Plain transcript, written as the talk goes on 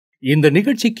இந்த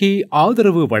நிகழ்ச்சிக்கு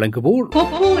ஆதரவு வழங்குவோர்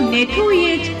கொக்கோ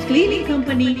நெட்ரோயேஜ் கிளீனிங்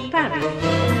கம்பெனி பாரிஸ்.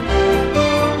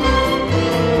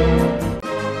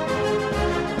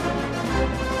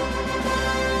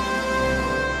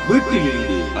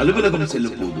 வீட்டிலிருந்து அலுவலகம்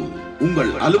செல்லும் போது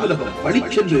உங்கள் அலுவலகம்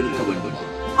பளிச்சென்று இருக்க வேண்டும்.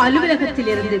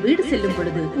 அலுவலகத்திலிருந்து வீடு செல்லும்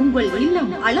பொழுது உங்கள்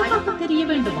இல்லம் அழகாக தெரிய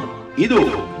வேண்டுமா? இதோ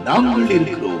நாங்கள்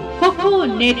இருக்கிறோம். Kho kho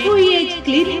நெட்ரோயேஜ்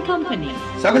cleaning company.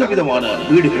 சகலவிதமான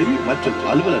வீடுகள் மற்றும்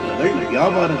அலுவலகங்கள்,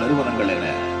 வியாபார நிறுவனங்கள்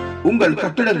என உங்கள்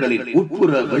கட்டடங்களின்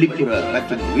உட்புற, வெளிப்புற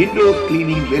மற்றும் விண்டோர்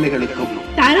கிளீனிங் வேலைகளுக்கும்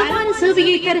தரமான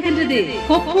சேவையை தருகின்றது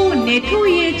கொக்கோ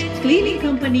நெட்ரோயேஜ் கிளீனிங்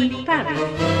கம்பெனி பாரிஸ்.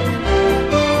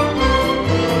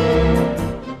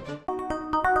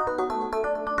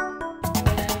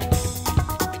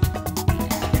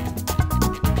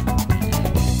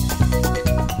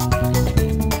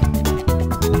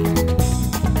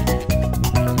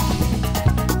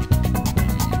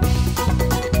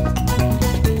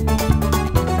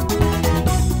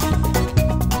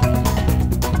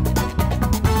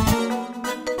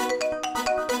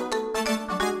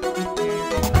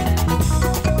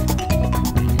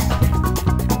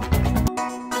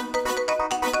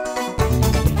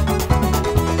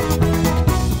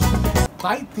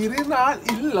 தாய் திருநாள்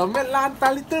இல்லம் எல்லாம்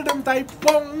தளித்திடும்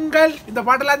தைப்பொங்கல். இந்த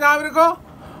பாட்டெல்லாம் ஞாபகம் இருக்கும்.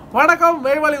 வணக்கம்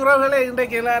மெய்வழி உறவுகளே,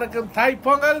 இன்றைக்கு எல்லாருக்கும்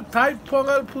தைப்பொங்கல்,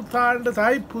 தைப்பொங்கல், புத்தாண்டு,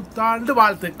 தை புத்தாண்டு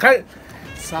வாழ்த்துக்கள்.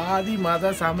 சாதி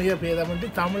மத சமய பேதமின்றி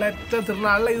தமிழற்ற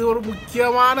திருநாளில் இது ஒரு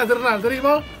முக்கியமான திருநாள்,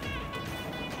 தெரியுமோ?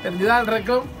 தெரிஞ்சுதான்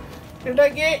இருக்கும்.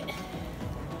 இன்றைக்கு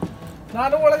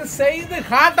நான் உங்களுக்கு செய்து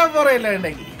காட்ட போகிறேன். இல்லை,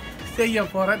 இன்றைக்கு செய்ய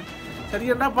போகிறேன்.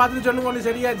 சரியா பார்த்துட்டு சொல்லுங்க, ஒன்று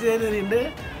சரியா செய்யுது.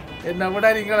 என்னை விட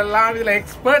நீங்கள் எல்லாம் இதில்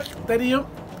எக்ஸ்பர்ட், தெரியும்.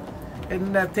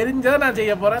 என்ன தெரிஞ்சதை நான்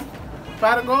செய்ய போகிறேன்.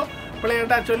 பாருங்க,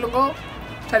 பிள்ளைகிட்டா சொல்லுங்க,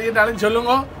 சரியிட்டாலும்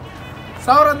சொல்லுங்க.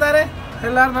 சௌரம் தானே,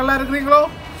 எல்லோரும் நல்லா இருக்கிறீங்களோ?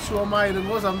 சுகமாக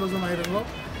இருங்கோ, சந்தோஷமாக இருங்கோ.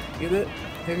 இது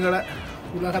எங்களோட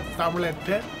உலக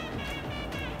தமிழற்ற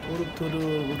ஒரு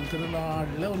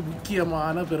திருநாளில், ஒரு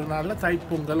முக்கியமான பெருநாளில்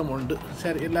தைப்பொங்கலும் உண்டு.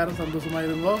 சரி, எல்லோரும் சந்தோஷமாக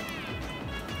இருங்கோ.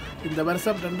 இந்த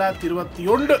வருஷம்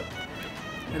 2021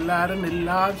 எல்லாரும்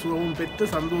எல்லா சுகமும் பெற்று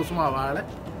சந்தோஷமாக வாழ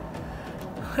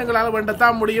எங்களால்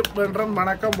வேண்டத்தான் முடியும். வென்றம்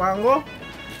வணக்கம் வாங்கோ.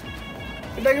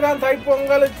 இன்றைக்கு நான்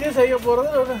தைப்பொங்கலுக்கு செய்ய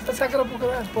போகிறது சக்கரை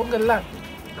பொங்கல்லாம்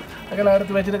அதெல்லாம்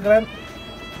எடுத்து வச்சுருக்கிறேன்.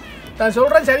 நான்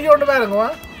சொல்கிறேன், சரியாக ஒன்று பாருங்க.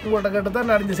 உங்கள்கிட்ட கேட்டு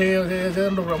தான் நான்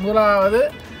செய்துருக்குறேன். முதலாவது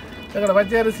எங்களோட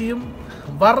பச்சரிசியும்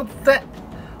வறுத்த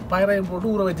பயிரையும்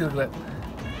போட்டு ஊற வச்சுருக்கிறேன்.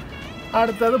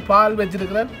 அடுத்தது பால்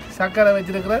வச்சுருக்கிறேன், சர்க்கரை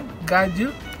வச்சுருக்கிறேன், காஜு,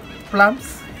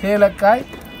 ப்ளம்ஸ், ஏலக்காய்,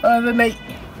 நெய்,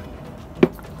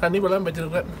 தண்ணி பழம்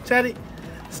வச்சுருக்கிறேன். சரி,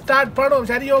 ஸ்டார்ட் பண்ணுவோம்.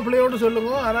 சரியோ பிள்ளையோடு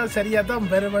சொல்லுங்க. ஆனால் சரியாக தான்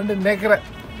பெருமெண்டு நினைக்கிறேன்.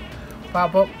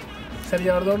 பார்ப்போம்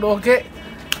சரியாக வருதோண்டு. ஓகே,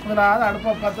 முதலாவது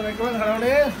அடுப்பை 10 வைக்கலாம்.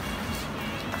 கடவுளே,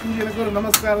 இங்கே எனக்கு ஒரு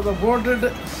நமஸ்காரத்தை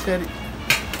போட்டுட்டு சரி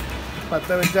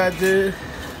 10 வச்சாச்சு.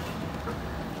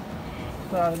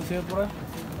 அதில் சேர்த்துறேன்.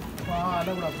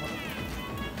 பாலை விட போகிறேன்.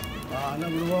 பாலை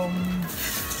விடுவோம்.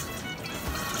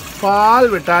 பால்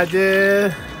விட்டாச்சு.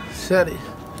 சரி,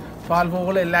 பால்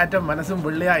போகல எல்லாட்டும் மனசும்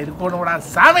வெள்ளையாக இருக்கணும் கூட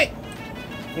சாமி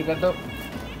இருக்கட்டும்.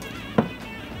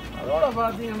 அதோட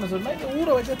பார்த்தீங்கன்னு சொன்னால் இந்த ஊற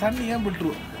வச்ச தண்ணி ஏன்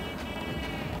விட்டுருவோம்.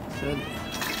 சரி,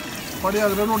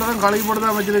 படியாக 2 தான் கழுவி போட்டு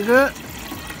தான் வச்சுருக்கு.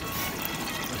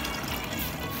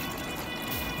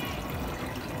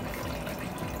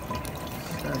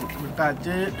 சரி,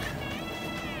 விட்டாச்சு.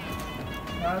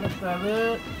 அடுத்தது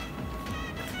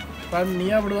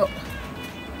தண்ணியாக விடுவோம்.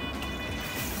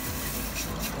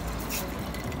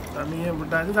 தண்ணியை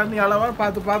விட்டாச்சு. தண்ணி அளவாக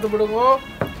பார்த்து விடுங்க.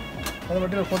 அதை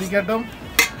மட்டும் கொதிக்கட்டும்.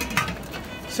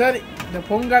 சரி, இந்த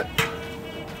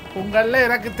பொங்கலில்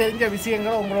எனக்கு தெரிஞ்ச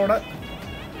விஷயங்கள் உங்களோட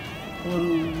ஒரு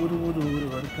ஒரு ஒரு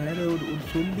ஒரு பேரை ஒரு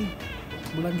சொல்லி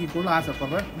விளங்கிக்கொள்ள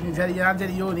ஆசைப்படுறேன். நீங்கள் சரியா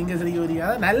சரியோ, நீங்கள் சரியோ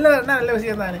தெரியாத நல்லதுன்னா நல்ல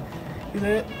விஷயம் தானே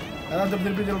இது. அதான்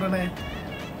திருப்பி சொல்கிறேனே,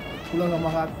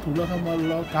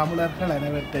 உலகமல்ல தமிழர்கள்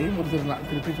அனைவற்றையும் ஒரு திருநாள்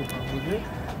திருப்பி சொல்கிறேன் உங்களுக்கு.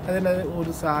 அது என்ன,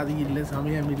 ஒரு சாதி இல்லை,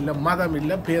 சமயம் இல்லை, மதம்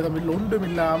இல்லை, பேதம் இல்லை, ஒன்றும்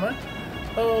இல்லாமல்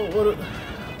ஒரு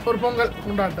ஒரு பொங்கல்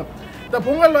கொண்டாட்டம். இந்த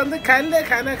பொங்கல் வந்து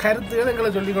கருத்துகள் எங்களை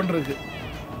சொல்லி கொண்டிருக்கு.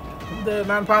 இந்த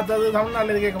நான் பார்த்தது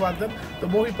தமிழ்நாட்டில் கேட்க பார்த்தேன், இந்த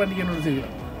போகி பண்டிகைன்னு ஒன்று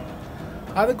செய்கிறோம்.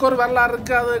 அதுக்கு ஒரு வரலாறு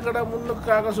இருக்குது. அது எங்கட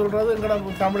முன்னுக்காக சொல்கிறது, எங்கட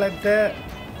தமிழற்ற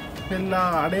எல்லா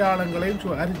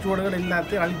அடையாளங்களையும் அரிச்சுவடுகள்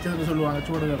எல்லாத்தையும் அழிச்சதுன்னு சொல்லுவாங்க,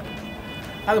 சுவடுகளை.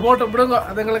 அது போட்டு விடுங்க,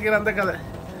 அது எங்களுக்கு அந்த கதை.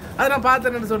 அதை நான்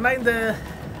பார்த்தேன்னு சொன்னால், இந்த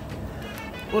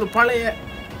ஒரு பழைய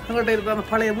எங்கள்கிட்ட இருக்கிற அந்த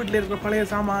பழைய வீட்டில் இருக்கிற பழைய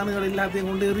சாமான்கள் எல்லாத்தையும்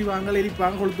கொண்டு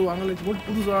எரிப்பாங்க, கொளுத்துவாங்க,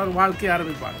 புதுசாக ஒரு வாழ்க்கையை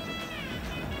ஆரம்பிப்பாங்க.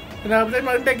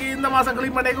 இன்றைக்கு இந்த மாதம்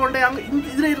க்ளீன் பண்ணி கொண்டே அங்கே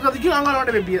இதில் இருக்கிறதுக்கும் அங்கே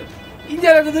கொண்டு வைப்பீங்க.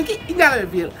 இஞ்சால தூக்கி இஞ்சால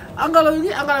வைப்பீர்கள், அங்கால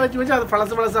தூக்கி அங்கால வச்சு அது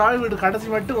பழசாக வீடு கடைசி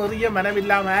மட்டும் ஒரிய மனம்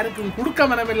இல்லாமல் யாருக்கும் கொடுக்க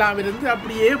மனம் இல்லாமல் இருந்து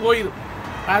அப்படியே போயிடும்.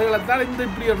 அதுகளைத்தான் இந்த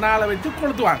இப்படி ஒரு நாளை வச்சு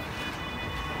கொளுத்துவாங்க.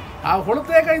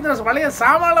 கொளுத்தே இந்த பழைய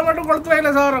சாமானை மட்டும்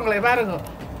கொளுத்துவாங்க சோறவங்களே பாருங்க.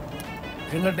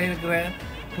 எங்கிட்ட இருக்கிற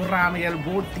பொறாமைகள்,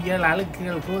 போட்டிகள்,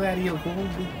 அழுக்குகள், கோதாரிகள்,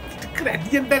 கோம்பு இருக்கிற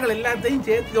அடியண்டங்கள் எல்லாத்தையும்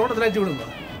சேர்த்து தோட்டத்தில் வச்சு விடுங்க.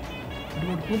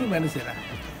 ஒரு புது மனுஷனா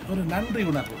ஒரு நன்றி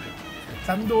உணர்வு,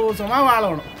 சந்தோஷமாக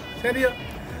வாழணும். சரியோ?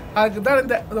 அதுக்கு தான்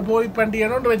இந்த போய்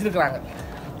பண்டிகைன்னு வச்சுருக்குறாங்க.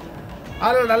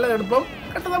 அதில் நல்ல எடுப்போம்,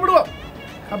 கட்டதான் விடுவோம்.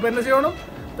 அப்போ என்ன செய்யணும்?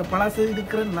 இந்த பழசு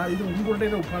இருக்கிற இது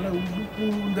உங்களுடைய பல உடுப்பு,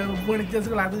 இந்த உப்பு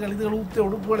அதுகள் இதுகள் ஊற்ற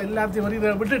உடுப்புகள் எல்லாத்தையும் வரி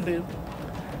விட்டுட்டு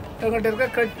எங்கள்கிட்ட இருக்க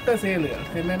கெட்ட செயல்கள்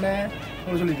என்னென்ன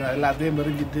சொல்லிக்கலாம் எல்லாத்தையும்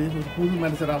மறிஞ்சிட்டு ஒரு புது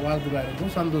மனுஷராக வாழ்த்துக்காக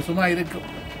இருக்கும், சந்தோஷமாக இருக்கும்.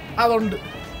 அது உண்டு.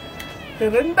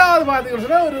 ரெண்டாவது பார்த்தீங்கன்னு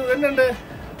சொன்னால் ஒரு என்னென்று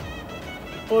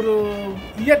ஒரு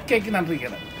இயற்கைக்கு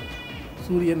நன்றிக்கிறேன்.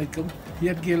 சூரியனுக்கும்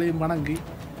இயற்கையிலையும் வணங்கி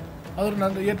அது ஒரு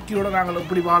நன்றி. இயற்கையோடு நாங்கள்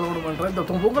எப்படி வாழணும்ன்ற இந்த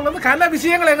பொங்கல் வந்து கன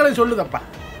விஷயங்கள் எங்களுக்கு சொல்லுதப்பா.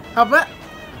 அப்போ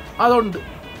அது உண்டு.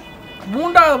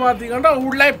 மூன்றாவது பார்த்தீங்கன்னா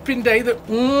உழைப்பின் இது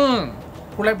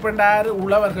உழைப்பண்டாரு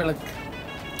உழவர்களுக்கு.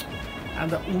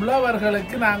 அந்த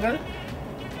உழவர்களுக்கு நாங்கள்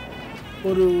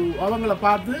ஒரு அவங்கள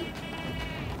பார்த்து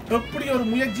எப்படி ஒரு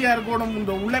முயற்சியாக இருக்கணும்.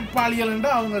 இந்த உழைப்பாளிகள்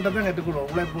என்றால் அவங்கள்ட்ட தான் கற்றுக்கணும்.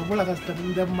 உழைப்பு இவ்வளோ கஷ்டம்,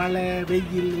 இந்த மழை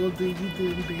வெயில்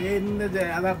இது என்ன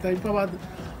அதார்த்தம். இப்போ பார்த்து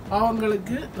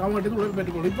அவங்களுக்கு அவங்கள்ட்ட உழைப்பு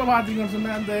பெற்றுக்கணும். இப்போ பார்த்தீங்கன்னு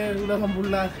சொன்னால் அந்த உலகம்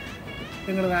ஃபுல்லாக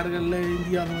எங்கள் நாடுகளில்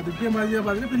இந்தியாவில் வந்து இப்போ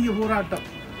பார்த்தீங்கன்னா பெரிய போராட்டம்,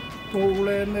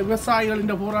 விவசாயிகள்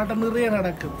இந்த போராட்டம் நிறைய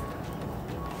நடக்குது.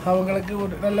 அவங்களுக்கு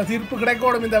ஒரு நல்ல தீர்ப்பு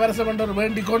கிடைக்கணும் இந்த வருஷம் என்று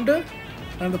வேண்டிக் கொண்டு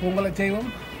அந்த பொங்கலை செய்வோம்.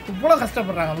 இவ்வளோ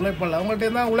கஷ்டப்படுறாங்க உழைப்பில், அவங்கள்ட்ட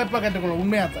தான் உழைப்பை கற்றுக்கணும்.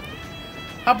 உண்மையாக தான்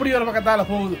அப்படி ஒரு பக்கத்தால்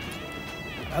போகுது.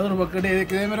 அது ஒரு பக்கம்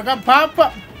இதே மாதிரி இருக்கா பாப்பா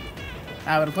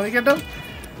அவர் கொதிக்கட்டும்.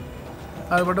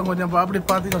 அது மட்டும் கொஞ்சம் அப்படி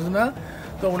பார்த்தீங்கன்னு சொன்னால்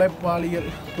இந்த உழைப்பாளிகள்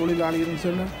தொழிலாளிகள்னு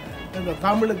சொன்னால் இந்த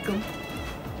தமிழுக்கும்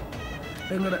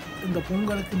எங்களோட இந்த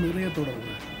பொங்கலுக்கு நிறைய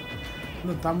தொடர்பு.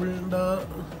 இந்த தமிழோட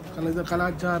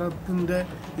கலாச்சாரத்தின்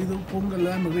இது பொங்கல்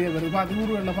தான் நிறைய வருது. பார்த்து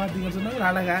ஊர்களில் பார்த்தீங்கன்னு சொன்னால்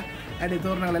அழகாக அடி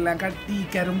தோரணங்கள் எல்லாம் கட்டி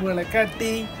கரும்புகளை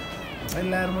கட்டி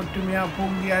எல்லோரும் ஒற்றுமையாக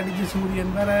பொங்கி அடித்து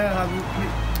சூரியன் வர அது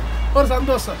ஒரு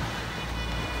சந்தோஷம்.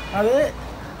 அது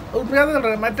உண்மையாக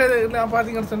சொல்கிறேன். மற்றது நான்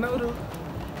பார்த்தீங்கன்னு சொன்னால் ஒரு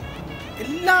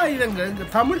எல்லா இடங்கள் இங்கே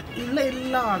தமிழ் இல்லை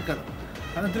எல்லா ஆக்களும்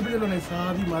அந்த திருப்பதி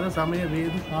சாதி மத சமய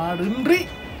வேறுபாடின்றி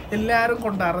எல்லாரும்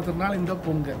கொண்டாடுறதுனால இந்த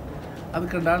பொங்கல்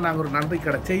அதுக்குண்டாலும் நாங்கள் ஒரு நன்றி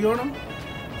கடை செய்யணும்.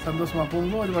 சந்தோஷமாக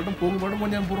பொங்கோ அது மட்டும் பொங்கலும்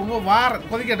கொஞ்சம் பொருங்கோ வார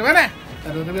கொதிக்கட்டு வேணே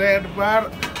பார்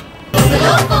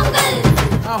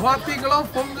பார்த்தீங்களோ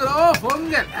பொங்கலோ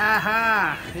பொங்கல். ஆஹா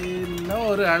இன்னும்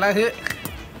ஒரு அழகு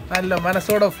நல்ல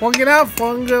மனசோட பொங்கினா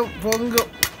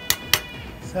பொங்கும்.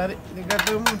 சரி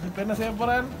இதுக்கட்டும். இப்போ என்ன செய்ய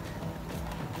போகிறேன்?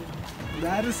 இந்த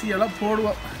அரிசியெல்லாம்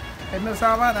போடுவோம். என்ன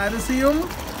சாமான்? அரிசியும்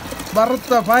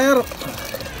வறுத்த பயரும்.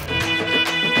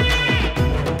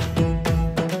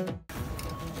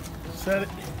 சரி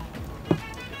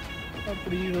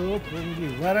அப்படியோ பொங்கி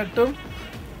வரட்டும்.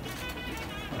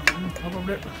 அப்போ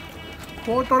அப்படியே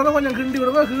போட்டோட கொஞ்சம் கிண்டி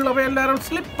விடுங்க. கீழே போய் எல்லாரும்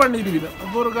ஸ்லிப் பண்ணிடுவீங்க.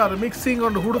 அப்போ ஒரு மிக்சிங்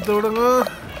கொண்டு கொடுத்து விடுங்க.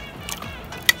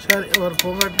 சரி ஒரு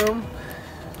பொங்கட்டும்.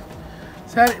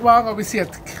 சரி வாங்க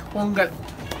விஷயத்துக்கு. பொங்கல்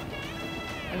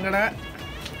எங்கட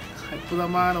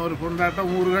அற்புதமான ஒரு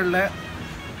கொண்டாட்டம் ஊர்களில்.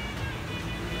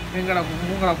 எங்கட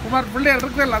குமார் பிள்ளைகள்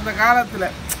இருக்குல்ல அந்த காலத்தில்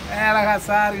அழகா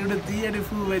சார் இடுத்தி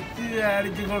அடிப்பு வச்சு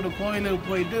அடித்து கொண்டு கோயிலுக்கு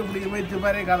போயிட்டு இப்படி வச்சு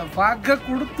மாதிரி அதை பார்க்க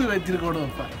கொடுத்து வச்சுருக்கணும்.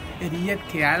 இப்போ இது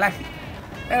இயற்கை அழகு.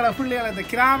 எங்களோட பிள்ளைகள் இந்த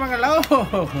கிராமங்களில்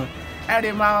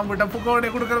அப்படியே மாமம்பிட்ட புக்கோடைய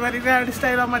கொடுக்குற மாதிரி அப்படி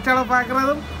ஸ்டைலாக மச்சாலை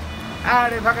பார்க்குறதும்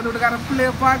அப்படியே பக்கத்து வீட்டுக்கார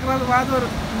பிள்ளைய பார்க்குறதும் அது ஒரு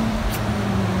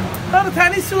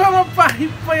தனி சுகமப்பா.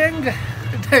 இப்போ எங்கே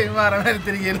டைம் வர மாதிரி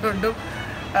தெரியல வேண்டும்.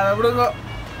 அதை விடுங்க.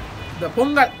 இந்த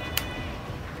பொங்கல்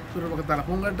ஒரு பக்கத்தால்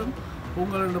பொங்கட்டும்.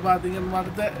 பொங்கல் பார்த்தீங்கன்னு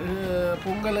பார்த்து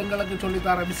பொங்கல் எங்களுக்கு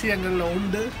சொல்லித்தர விஷயங்களில்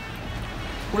உண்டு.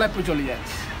 உழைப்பு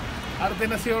சொல்லியாச்சு. அடுத்து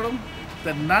என்ன செய்யணும்?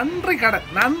 இந்த நன்றி கடன்,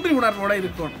 நன்றி உணர்வோடு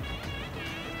இருக்கணும்.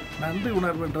 நன்றி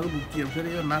உணர்வுன்றது முக்கியம்.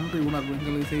 சரியா? நன்றி உணர்வு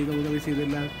எங்களுக்கு செய்த உதவி செய்த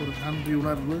எல்லாருக்கும் ஒரு நன்றி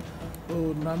உணர்வு.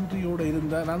 நன்றியோடு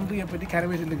இருந்தால் நன்றியை பற்றி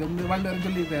கரவேசிலுக்கு வல்லவரும்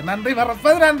சொல்லியிருக்கேன். நன்றி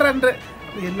வரப்பது நன்றன்று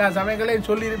எல்லா சமயங்களையும்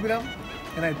சொல்லியிருப்பினோம்.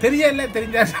 எனக்கு தெரியல,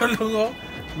 தெரிஞ்சால் சொல்லுங்க.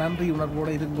 நன்றி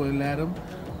உணர்வோடு இருங்கோ எல்லாரும்.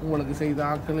 உங்களுக்கு செய்த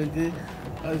ஆட்களுக்கு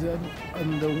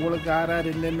அந்த உங்களுக்கு யார்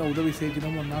என்னென்ன உதவி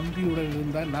செய்யணுமோ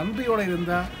நன்றியோடு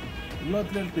இருந்தால்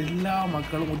உலகத்தில் இருக்க எல்லா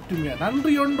மக்களும் ஒற்றுமையாக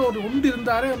நன்றியோண்டு ஒன்று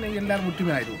இருந்தாலே நீங்கள் எல்லோரும்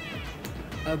ஒற்றுமையாகிடுவோம்.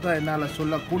 அதுதான் என்னால்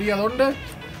சொல்லக்கூடியது உண்டு.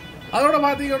 அதோட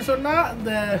பார்த்தீங்கன்னு சொன்னால்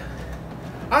இந்த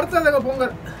அடுத்தது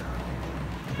பொங்கல்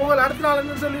அடுத்த நாள்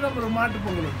என்ன சொல்லி நம்ம ஒரு மாட்டு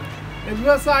பொங்கல் உண்டு.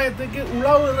 விவசாயத்துக்கு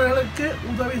உழவர்களுக்கு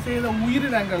உதவி செய்த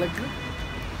உயிரினங்களுக்கு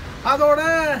அதோட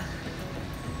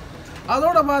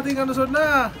அதோட பார்த்தீங்கன்னு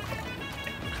சொன்னால்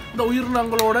இந்த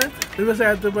உயிரினங்களோட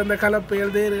விவசாயத்துக்கு இந்த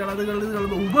கலப்பைகள் தேர்கள் அதுகள்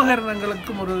இந்த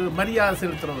உபகரணங்களுக்கும் ஒரு மரியாதை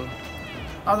செலுத்துறது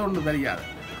அது ஒன்று மரியாதை.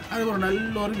 அது ஒரு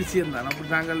நல்ல ஒரு விஷயம்தான். அப்படி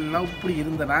நாங்கள் எல்லாம் இப்படி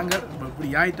இருந்த நாங்கள் இப்படி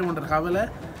ஆயிட்டோம்ன்ற கவலை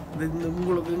இந்த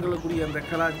எங்களுக்குரிய அந்த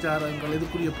கலாச்சாரங்கள்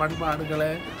இதுக்குரிய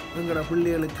பண்பாடுகளை எங்களோட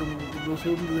பிள்ளைகளுக்கும்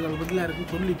சொந்தங்கள்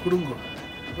எல்லாருக்கும் சொல்லி கொடுங்க.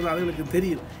 அதுகளுக்கு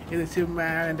தெரியும் இது சிம்ம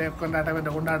கொண்டாட்டம்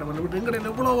விட்டு எங்களை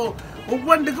எவ்வளோ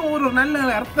ஒவ்வொன்றுக்கும் ஒரு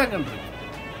நல்ல அர்த்தங்கள் இருக்கு.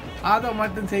 அதை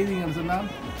மட்டும் செய்தீங்கன்னு சொன்னால்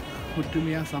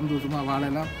ஒற்றுமையாக சந்தோஷமாக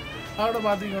வாழலாம். அதோட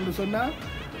பார்த்தீங்கன்னு சொன்னால்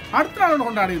அடுத்த நாள்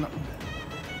கொண்டாடினோம்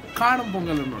காணும்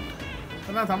பொங்கல் ஒன்று.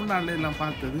 அதான் தமிழ்நாட்டில் எல்லாம்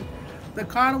பார்த்தது. இந்த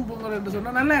காணும் பொங்கல் என்று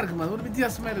சொன்னால் நல்லா இருக்கும். அது ஒரு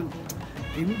வித்தியாசமாக இருக்கும்.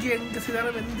 எங்கே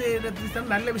செய்தாலும் எந்த இடத்துல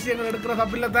நல்ல விஷயங்கள் எடுக்கிற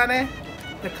தப்பில்லை தானே.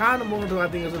 இந்த காணும் பொங்கல்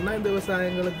பார்த்தீங்கன்னு சொன்னால் இந்த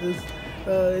விவசாயங்களுக்கு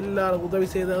எல்லாரும் உதவி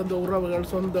செய்த அந்த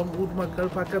உறவுகள் சொந்தம் ஊர்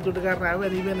மக்கள் பக்கத்து வீட்டுக்காரர்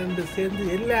அவன் இவன் என்று சேர்ந்து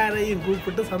எல்லாரையும்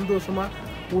கூப்பிட்டு சந்தோஷமாக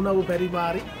உணவு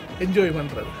பரிமாறி என்ஜாய்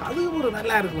பண்ணுறது அது ஒரு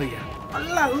நல்லா இருக்கும் ஐயா.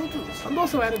 நல்லா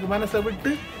சந்தோஷமாக இருக்குது. மனசை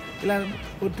விட்டு எல்லாரும்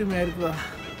ஒற்றுமையாக இருக்குதா.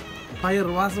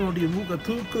 பயிர் வாசனுடைய மூக்கை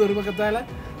தூக்குது ஒரு பக்கத்தால்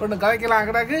ஒன்று கதைக்கலாம்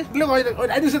கிடாக்கு இல்லை கொஞ்சம்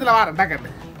ஒரு 5 நிமிஷத்தில் வாரேன்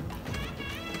டாக்கட்டு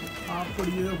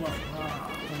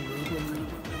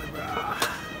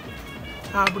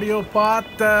அப்படியோ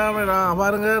பார்த்தேன்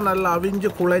பாருங்க நல்லா அவிஞ்சு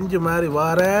குழஞ்சு மாதிரி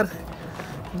வாரார்.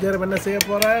 இங்கே என்ன செய்ய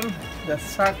போகிறேன் இந்த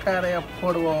சர்க்கரையை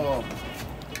போடுவோம்.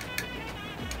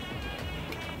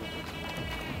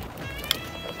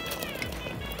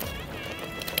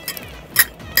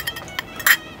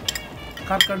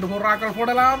 கற்கண்டு புறாக்கள்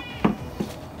போடலாம்,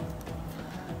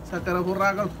 சக்கரை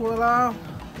புறாக்கள் போடலாம்.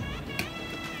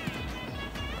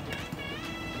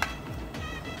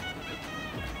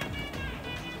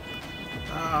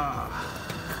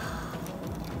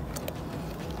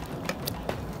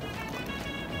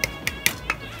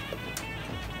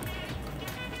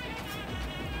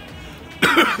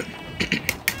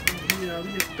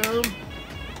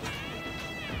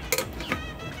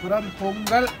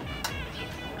 பொங்கல்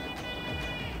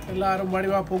எல்லாரும்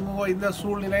வடிவாக பொங்குவோம். இந்த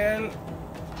சூழ்நிலையில்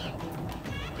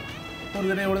ஒரு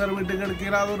தடவை வீட்டுக்கு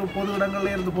எடுக்கிறாது ஒரு பொது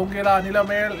இடங்கள்ல இருந்து பொங்கலா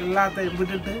நிலைமையில் எல்லாத்தையும்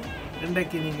விட்டுட்டு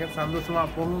இன்றைக்கு நீங்கள்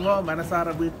சந்தோஷமாக பொங்குங்கோ.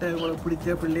 மனசார வீட்டை உங்களுக்கு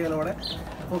பிடிச்ச பிள்ளைகளோட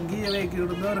பொங்கிய வைக்க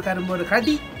விடுங்க. ஒரு கரும்போடு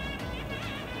கடி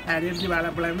அரிஞ்சு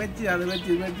வாழைப்பழம் வச்சு அதை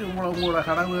வச்சு உங்களோட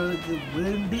கடவுளுக்கு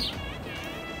வேண்டி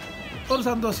ஒரு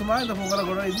சந்தோஷமாக இந்த பொங்கலை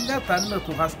கூட இந்த தன்னை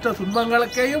கஷ்ட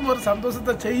துன்பங்களுக்கையும் ஒரு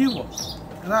சந்தோஷத்தை செய்யுவோம்.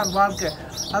 அதான் வாழ்க்கை.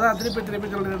 அதான் திருப்பி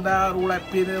சொல்லியிருந்தார்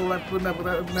உழைப்பு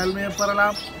நன்மையை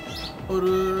பெறலாம்.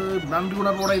 ஒரு நன்றி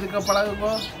உணர்வோடு இருக்க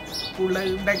பழகுங்கோ. உள்ள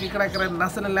இன்றைக்கு கிடக்கிற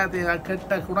நசல் எல்லாத்தையும்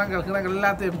கெட்ட குணங்கள்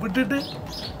எல்லாத்தையும் விட்டுட்டு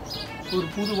ஒரு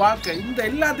புது வாழ்க்கை இந்த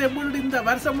எல்லாத்தையும் விட்டுட்டு இந்த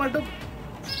வருஷம் மட்டும்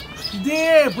இதே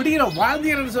பிடிக்கிற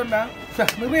வாழ்ந்தீங்கன்னு சொன்னால்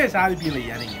நிறைய சாதிப்பீங்க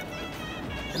ஐயா. நீங்கள்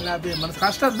எல்லாத்தையும் மனசு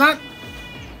கஷ்டம்தான்.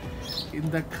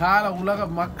 இந்த கால உலக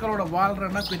மக்களோட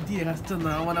வாழ்றன்னா பெரிய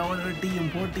கஷ்டம்தான். அவன்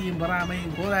வெட்டியும் போட்டியும்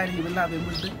பொறாமையும் கோதாரியும் எல்லாத்தையும்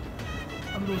விட்டு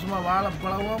சந்தோஷமாக வாழ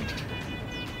பழவோம்.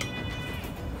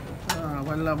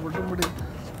 வெள்ளம் மட்டும் இப்படி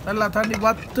நல்லா தண்ணி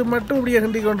 10 மட்டும் இப்படியே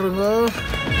கிண்டி கொண்டிருங்கோ.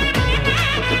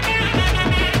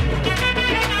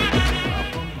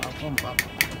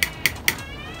 பார்ப்போம்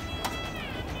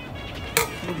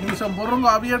ஒரு நிமிஷம் பொருங்க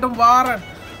அவியட்டும் வாரன்.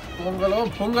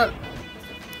 பொங்கல்.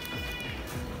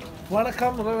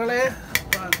 வணக்கம் உறவுகளே.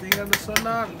 பார்த்தீங்கன்னு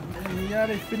சொன்னால்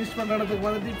யாரை ஃபினிஷ் பண்ணுறதுக்கு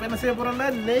வந்து இப்போ என்ன செய்ய போகிறோன்னா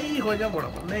நெய் கொஞ்சம்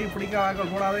போடணும். நெய் பிடிக்க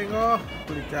ஆக்கள் போடாதீங்கோ,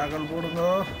 பிடிச்ச ஆக்கள் போடுங்க.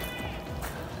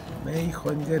 நெய்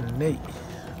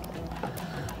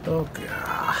ஓகே.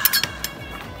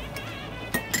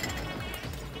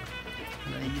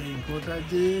 நெய்யையும்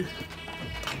போட்டாச்சு.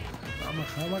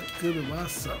 நமக்குது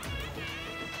வாசம்.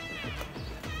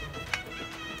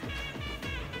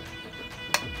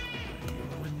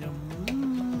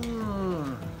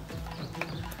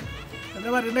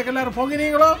 இந்த மாதிரி இன்னைக்கு எல்லாரும்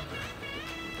பொங்கினீங்களோ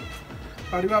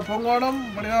வடிவா பொங்கணும்.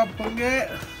 வடிவா பொங்க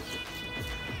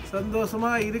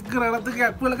சந்தோஷமாக இருக்கிற இடத்துக்கு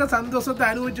எப்பளுக்கு சந்தோஷத்தை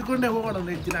அனுபவிச்சு கொண்டே போகணும்.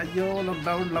 நினச்சினா ஐயோ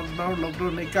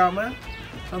லாக்டவுன் நிற்காம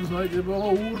சந்தோஷமாக வச்சுட்டு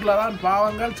போவோம். ஊரில் தான்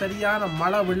பாவங்கள் சரியான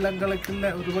மழை வெள்ளங்களுக்கு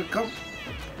இல்லை. ஒரு பக்கம்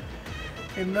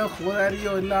என்ன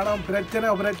கோதாரியோ இல்லாலும்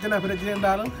பிரச்சனை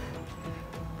இருந்தாலும்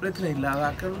பிரச்சனை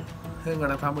இல்லாதாக்கள்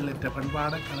எங்களோட தமிழற்ற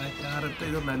பண்பாடு கலாச்சாரத்தை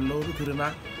இது நல்ல ஒரு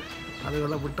திருநாள்.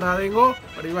 அதுகளை விட்டுறாதீங்கோ,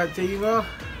 வடிவா செய்யுங்கோ.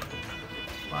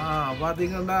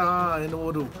 பார்த்தீங்கன்னா இன்னும்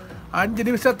ஒரு 5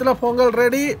 நிமிஷத்தில் பொங்கல்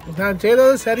ரெடி. நான்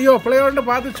செய்தது சரியோ பிள்ளையோன்னு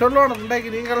பார்த்து சொல்லணும். இன்றைக்கு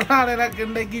நீங்கள்லாம் எனக்கு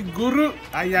இன்றைக்கு குரு.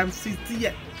 ஐ ஆம்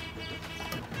சித்திய.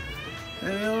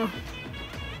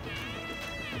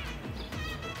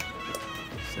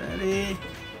 சரி,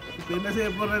 இப்போ என்ன செய்ய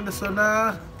போகிறேன்னு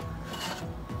சொன்னால்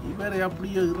இவரை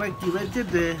அப்படியே இறக்கி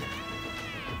வச்சுட்டு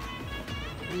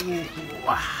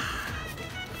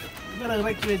இவரை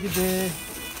இறக்கி வச்சுட்டு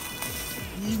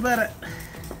இவர்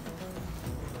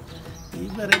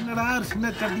என்னடா ஒரு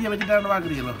சின்ன கட்டியை வச்சுட்டான்னு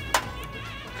பார்க்குறீங்களோ?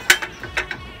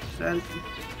 சரி,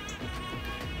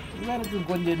 இவருக்கு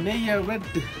கொஞ்சம் நெய்யை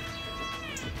வெட்டு.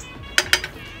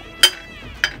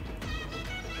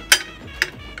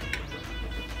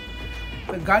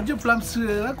 காஜு பிளம்ஸ்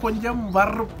கொஞ்சம்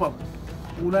வறுப்பம்,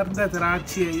 உலர்ந்த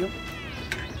திராட்சையையும்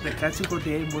இந்த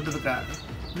கசிக்கொட்டையையும் போட்டுருக்கா.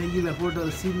 நெய்யில் போட்டு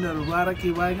ஒரு சின்ன ஒரு வறக்கி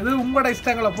வாங்கினது உங்களோட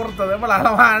இஷ்டங்களை பொறுத்தது. எவ்வளோ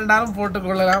அளவாக ஆண்டாலும்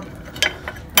போட்டுக்கொள்ளலாம்.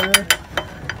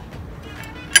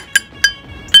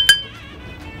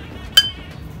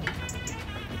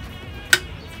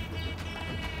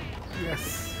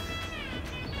 எஸ்,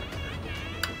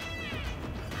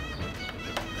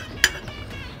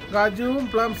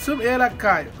 காஜுவும் பிளம்ஸும்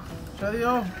ஏலக்காயும்.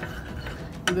 சரியோ,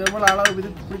 இது எவ்வளோ அளவு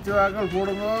பிடிச்சதாக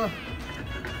போடுங்க.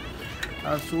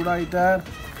 அது சூடாகிட்டார்.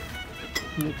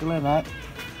 இதுக்கெல்லாம்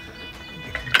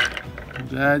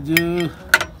காஜு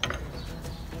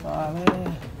பாலை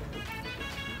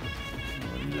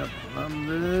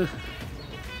வந்து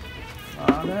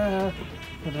பாலை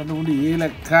 2 குண்டி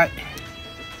ஏலக்காய்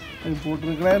அது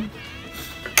போட்டிருக்கிறேன்.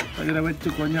 அதில் வச்சு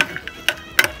கொஞ்சம்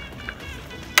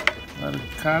ஒரு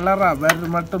கலராக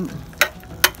வேறு மட்டும்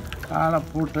காலை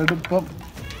போட்டு எடுப்போம்.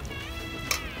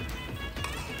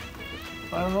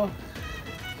 பாருங்க.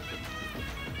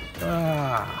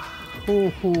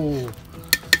 ஓஹோ,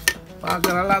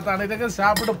 பார்க்க நல்லா தானே இருக்கு.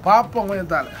 சாப்பிட்டு பார்ப்போம்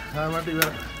கொஞ்சம் தானே. அதை மட்டும்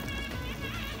வேறு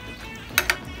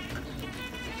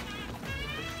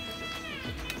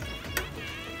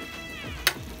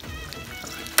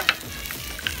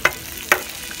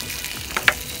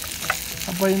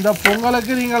அப்போ இந்த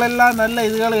பொங்கலுக்கு நீங்கள் எல்லாம் நல்ல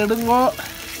இதுகளை எடுங்கோ,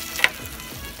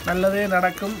 நல்லதே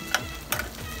நடக்கும்.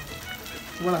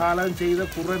 இவ்வளோ காலம் செய்த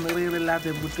குறை நிறைய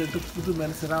எல்லாத்தையும் விட்டுட்டு புது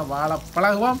மனுஷனாக வாழ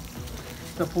பழகுவோம்.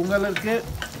 இந்த பொங்கலுக்கு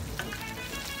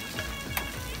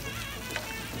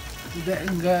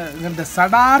இந்த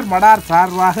சடார் மடார்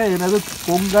சார்பாக எனது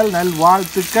பொங்கல்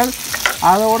நல்வாழ்த்துக்கள்.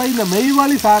 அதோட இந்த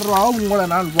மெய்வழி சார்பாக உங்களை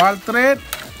நான் வாழ்த்துறேன்.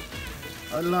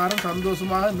 எல்லாரும்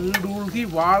சந்தோஷமாக நீடூழ்கி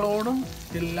வாழோடும்,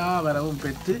 எல்லா வரவும்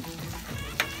பெற்று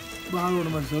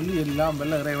வாழணும்னு சொல்லி எல்லாம்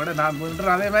வெள்ள இறைவிட நான்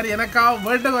வேண்டுறேன். அதே மாதிரி எனக்காக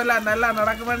வேண்டும் எல்லாம் நல்லா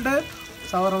நடக்க வேண்டும்.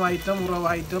 சவரமாயிட்டம்,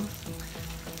 உறவாயிட்டம்,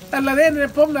 நல்லதே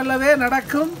நினைப்போம், நல்லதே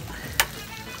நடக்கும்.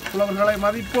 உழவர்களை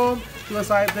மதிப்போம்,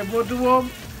 விவசாயத்தை போற்றுவோம்,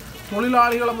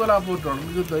 தொழிலாளிகளை முதலாக போற்றணும்.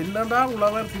 இது இல்லைன்னா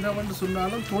உழவர் தினமென்று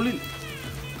சொன்னாலும்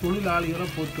தொழிலாளிகளை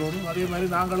போற்றணும். அதே மாதிரி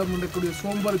நாங்களும் முன்னக்கூடிய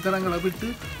சோம்பரித்தனங்களை விட்டு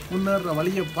முன்னேற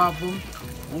வழியை பார்ப்போம்.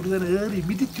 ஒரு தினம் ஏறி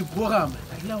மிதிச்சு போகாமல்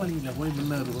நல்ல வழியில் போய்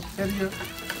முன்னேறுவோம். சரியா?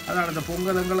 அதான் இந்த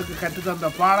பொங்கல் எங்களுக்கு கற்றுத்தந்த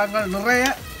பாடங்கள் நிறைய.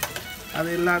 அது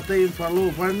எல்லாத்தையும் ஃபாலோ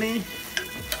பண்ணி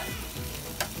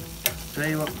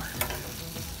செய்வோம்.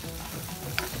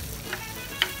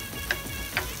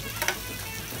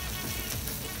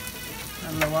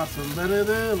 நல்ல வாசம்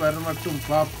தருது, வர மட்டும்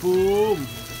பார்ப்போம்.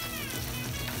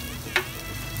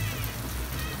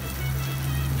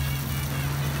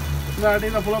 இந்த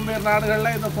அடியில் புலம்பெயர்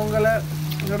நாடுகளில் இந்த பொங்கலை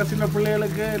எங்களோட சின்ன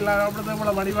பிள்ளைகளுக்கு எல்லாம்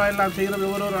அப்படிதான் வடிவாக எல்லாம் செய்கிறது.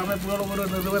 ஒரு அமைப்புகளும் ஒரு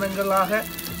நிறுவனங்களாக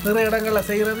நிறைய இடங்களில்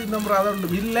செய்கிறது. இந்த முறை அதை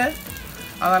ஒன்றும் இல்லை.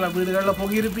 அதால் வீடுகளில்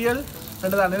பொங்கியிருப்பியல்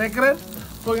என்று தான் நினைக்கிறேன்.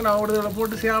 போய் நான் விடுதலை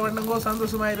போட்டு சேவை பண்ணுங்கோ,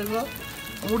 சந்தோஷமாக இருங்கோ.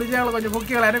 முடிஞ்சாலும் கொஞ்சம்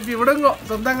பொக்கிகளை அனுப்பி விடுங்கோ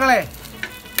சொந்தங்களே.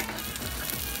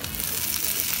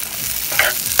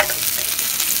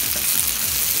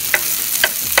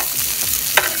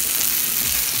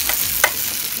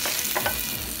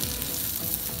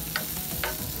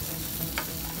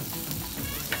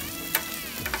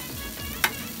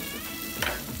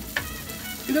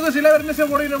 இதுக்கு சில பேர் என்ன செய்ய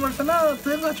போடுகிற சொன்னால்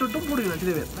தேங்காய் சொட்டும் போடுவேன்.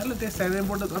 சில பேர் நல்ல டேஸ்ட் அதையும்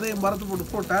போட்டு அதையும் மரத்து போட்டு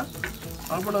போட்டால்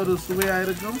அவ்வளோ ஒரு சுவையாக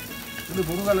இருக்கும். இது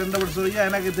பொங்கல் என்றபடி சுவையாக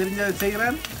எனக்கு தெரிஞ்சதை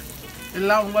செய்கிறேன்.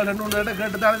 எல்லாம் உங்கள் 2-3 இடம்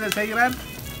கேட்டு தான் இதை செய்கிறேன்.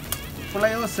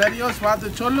 பிள்ளையோ சரியோ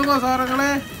பார்த்து சொல்லுங்க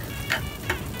சோரங்களே.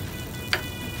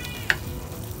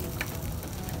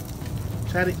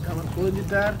 சரி, அவர்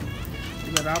புரிஞ்சிட்டார்.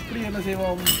 இவர் அப்படி என்ன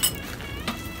செய்வோம்,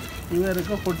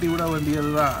 இவருக்கு கொட்டி விட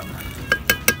வேண்டியது தான்.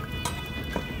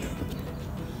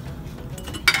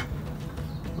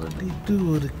 கொட்டிட்டு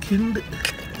ஒரு கிண்டு.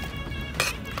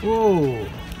 ஓ,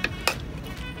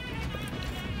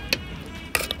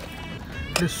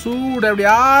 சூடு அப்படி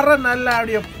யார நல்லா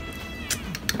அப்படியே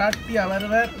காட்டியா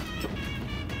வருவார்.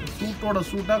 சூட்டோட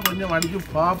சூட்டா கொஞ்சம் அடிச்சு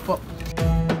பார்ப்போம்.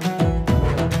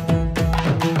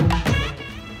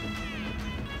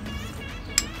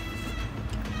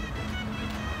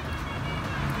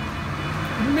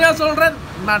 உண்மையா சொல்றேன்,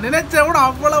 நான் நினைச்ச விட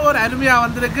அவ்வளவு ஒரு அருமையா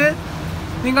வந்திருக்கு.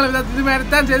 நீங்கள் இது மாதிரி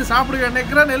தான் செய்து சாப்பிடுங்க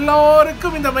நினைக்கிறேன்.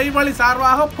 எல்லோருக்கும் இந்த மெய்வழி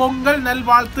சார்பாக பொங்கல்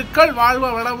நல்வாழ்த்துக்கள்.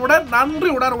 வாழ்வ வளமுடன், நன்றி,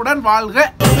 உணர்வுடன் வாழ்க.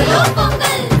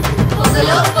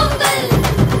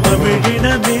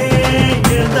 தமிழினமே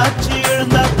எழுந்தாச்சு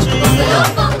எழுந்தாச்சு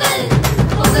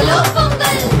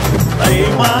தை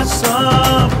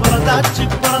மாசம் பிறந்தாச்சு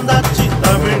பிறந்தாச்சு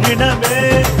தமிழினமே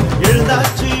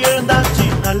எழுந்தாச்சு எழுந்தாச்சு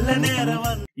நல்ல நேரம்.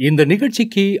 இந்த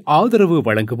நிகழ்ச்சிக்கு ஆதரவு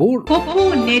வழங்குவோர் கொக்கோ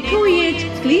நெட்ரோஏஜ்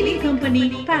கிளீனிங் கம்பெனி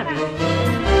பாரிஸ்.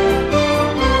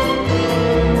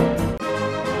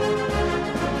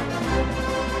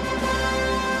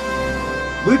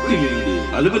 வீட்டிலிருந்து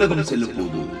அலுவலகம் செல்லும்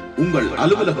போது உங்கள்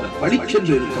அலுவலகம்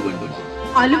பளிச்சென்று இருக்க வேண்டும்.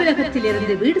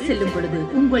 அலுவலகத்திலிருந்து வீடு செல்லும் பொழுது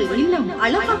உங்கள் இல்லம்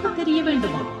அழகாக தெரிய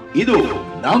வேண்டுமா? இதோ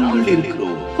நாங்கள்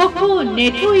இருக்கிறோம். Kho kho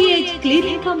நெட்ரோஏஜ்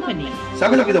cleaning company.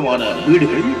 சகலவிதமான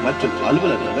வீடுகள் மற்றும்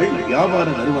அலுவலகங்கள், வியாபார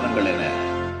நிறுவனங்கள் என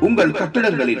உங்கள்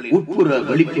கட்டடங்களின் உட்புற,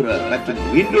 வெளிப்புற மற்றும்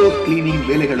விண்டோஸ் கிளீனிங்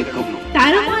வேலைகளுக்கும்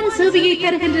தரமான சேவையை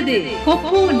தருகின்றது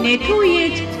கொக்கோ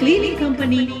நெட்ரோஏஜ் கிளீனிங்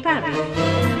கம்பெனி பாரிஸ்.